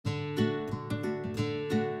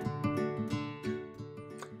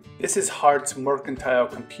This is Hart's Mercantile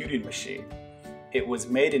computing machine. It was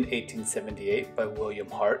made in 1878 by William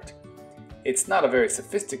Hart. It's not a very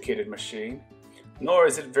sophisticated machine, nor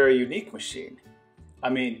is it a very unique machine.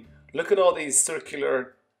 I mean, look at all these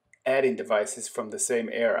circular adding devices from the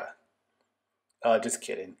same era. Just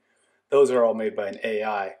kidding. Those are all made by an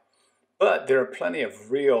AI. But there are plenty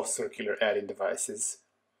of real circular adding devices.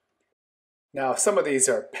 Now, some of these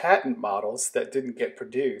are patent models that didn't get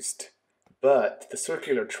produced, but the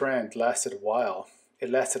circular trend lasted a while. It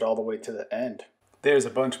lasted all the way to the end. There's a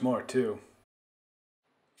bunch more too.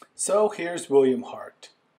 So here's William Hart.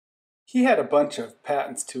 He had a bunch of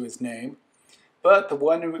patents to his name, but the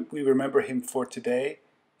one we remember him for today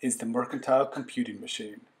is the Mercantile computing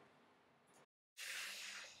machine.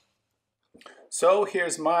 So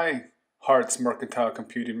here's my Hart's Mercantile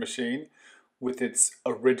computing machine with its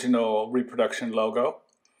original reproduction logo.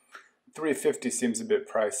 $350 seems a bit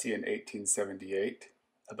pricey in 1878,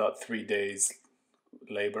 about 3 days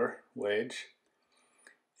labor wage.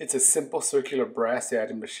 It's a simple circular brass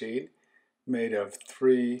adding machine made of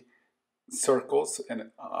 3 circles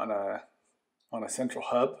and on a central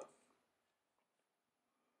hub.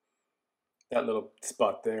 That little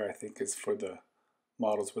spot there, I think, is for the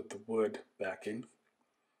models with the wood backing.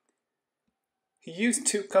 He used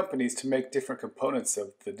 2 companies to make different components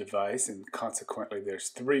of the device, and consequently there's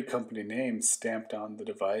 3 company names stamped on the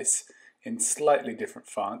device in slightly different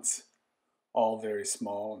fonts, all very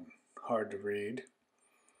small and hard to read.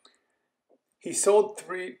 He sold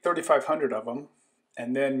 3,500 of them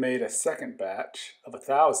and then made a second batch of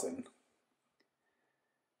 1,000.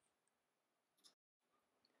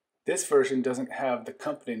 This version doesn't have the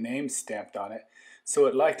company name stamped on it, so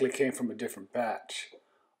it likely came from a different batch,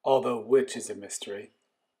 although which is a mystery.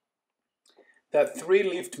 That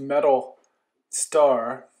 3-leafed metal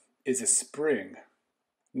star is a spring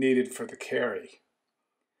needed for the carry.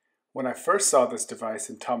 When I first saw this device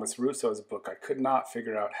in Thomas Russo's book, I could not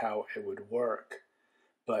figure out how it would work,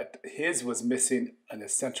 but his was missing an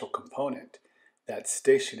essential component, that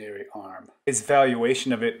stationary arm. His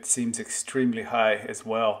valuation of it seems extremely high as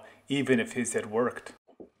well, even if his had worked.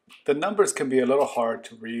 The numbers can be a little hard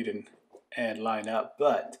to read and line up,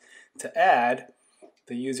 but to add,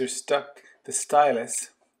 the user stuck the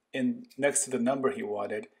stylus in next to the number he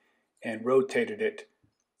wanted and rotated it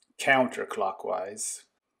counterclockwise.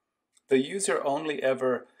 The user only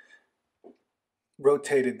ever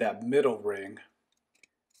rotated that middle ring.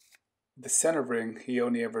 The center ring he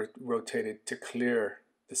only ever rotated to clear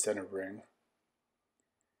the center ring.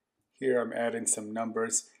 Here I'm adding some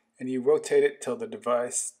numbers, and you rotate it till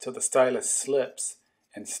the stylus slips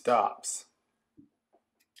and stops.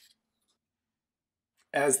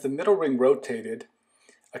 As the middle ring rotated,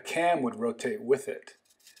 a cam would rotate with it.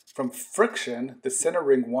 From friction, the center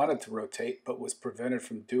ring wanted to rotate but was prevented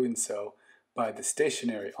from doing so by the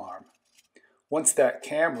stationary arm. Once that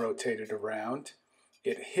cam rotated around,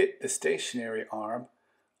 it hit the stationary arm,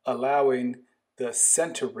 allowing the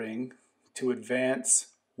center ring to advance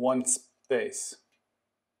 1 space.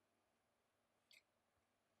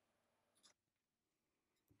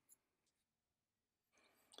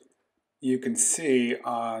 You can see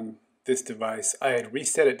on this device, I had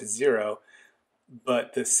reset it to 0,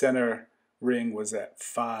 but the center ring was at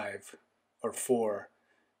 5 or 4.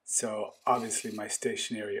 So obviously my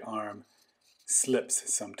stationary arm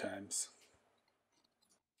slips sometimes.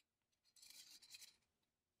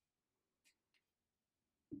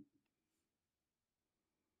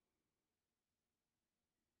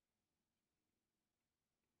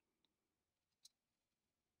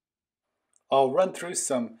 I'll run through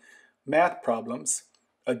some math problems.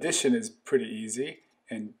 Addition is pretty easy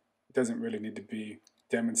and doesn't really need to be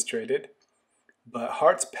demonstrated. But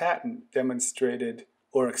Hart's patent demonstrated,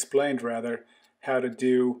 or explained rather, how to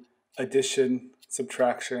do addition,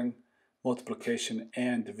 subtraction, multiplication,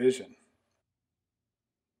 and division.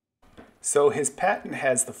 So his patent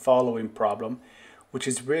has the following problem, which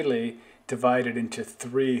is really divided into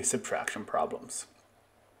 3 subtraction problems.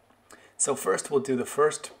 So first we'll do the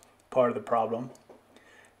first part of the problem,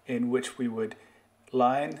 in which we would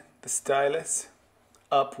line the stylus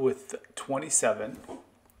up with 27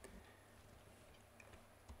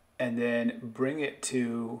 and then bring it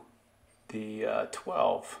to the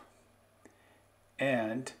 12.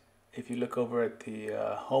 And if you look over at the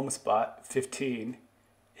home spot, 15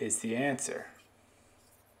 is the answer.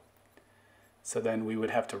 So then we would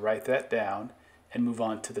have to write that down and move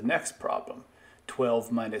on to the next problem,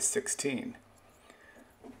 12 minus 16.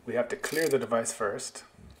 We have to clear the device first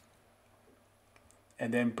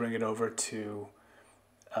and then bring it over to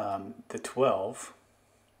the 12.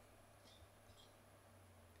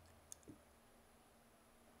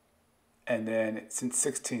 And then since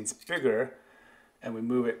 16 is bigger and we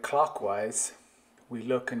move it clockwise, we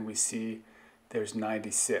look and we see there's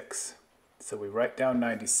 96. So we write down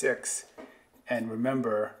 96 and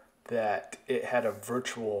remember that it had a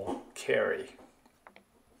virtual carry.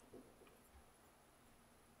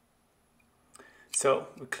 So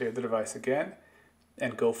we clear the device again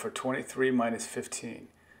and go for 23 minus 15.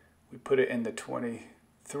 We put it in the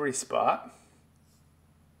 23 spot,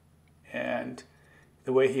 and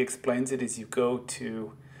the way he explains it is you go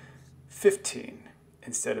to 15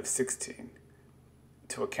 instead of 16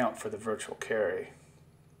 to account for the virtual carry.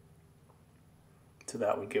 So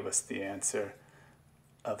that would give us the answer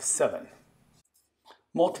of 7.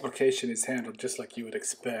 Multiplication is handled just like you would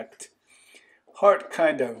expect. Hart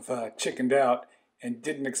kind of chickened out and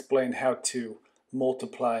didn't explain how to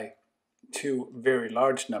multiply two very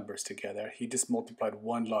large numbers together. He just multiplied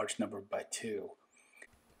one large number by 2.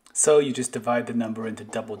 So you just divide the number into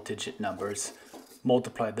double-digit numbers,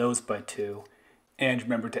 multiply those by 2, and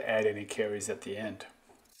remember to add any carries at the end.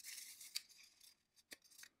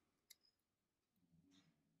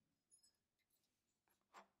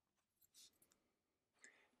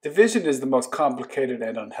 Division is the most complicated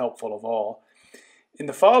and unhelpful of all. In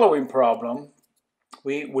the following problem,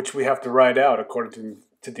 which we have to write out according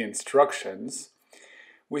to the instructions,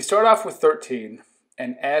 we start off with 13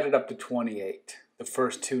 and add it up to 28, the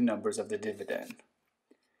first two numbers of the dividend.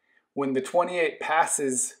 When the 28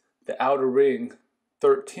 passes the outer ring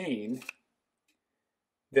 13,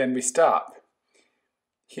 then we stop.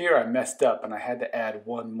 Here I messed up and I had to add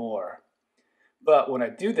one more. But when I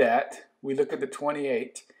do that, we look at the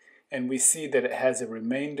 28 and we see that it has a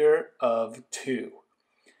remainder of 2.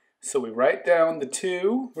 So we write down the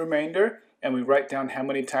 2 remainder and we write down how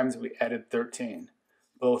many times we added 13,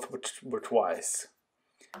 both which were twice.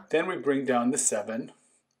 Then we bring down the 7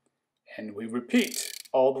 and we repeat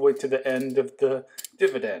all the way to the end of the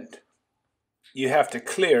dividend. You have to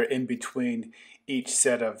clear in between each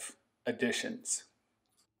set of additions.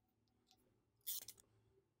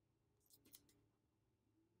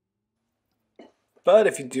 But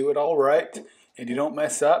if you do it all right and you don't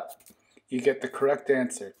mess up, you get the correct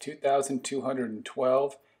answer,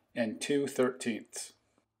 2,212 and 2/13.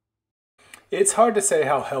 It's hard to say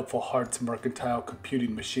how helpful Hart's Mercantile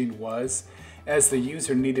computing machine was, as the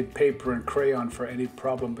user needed paper and crayon for any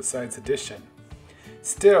problem besides addition.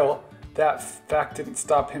 Still, that fact didn't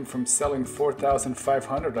stop him from selling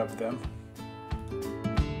 4,500 of them.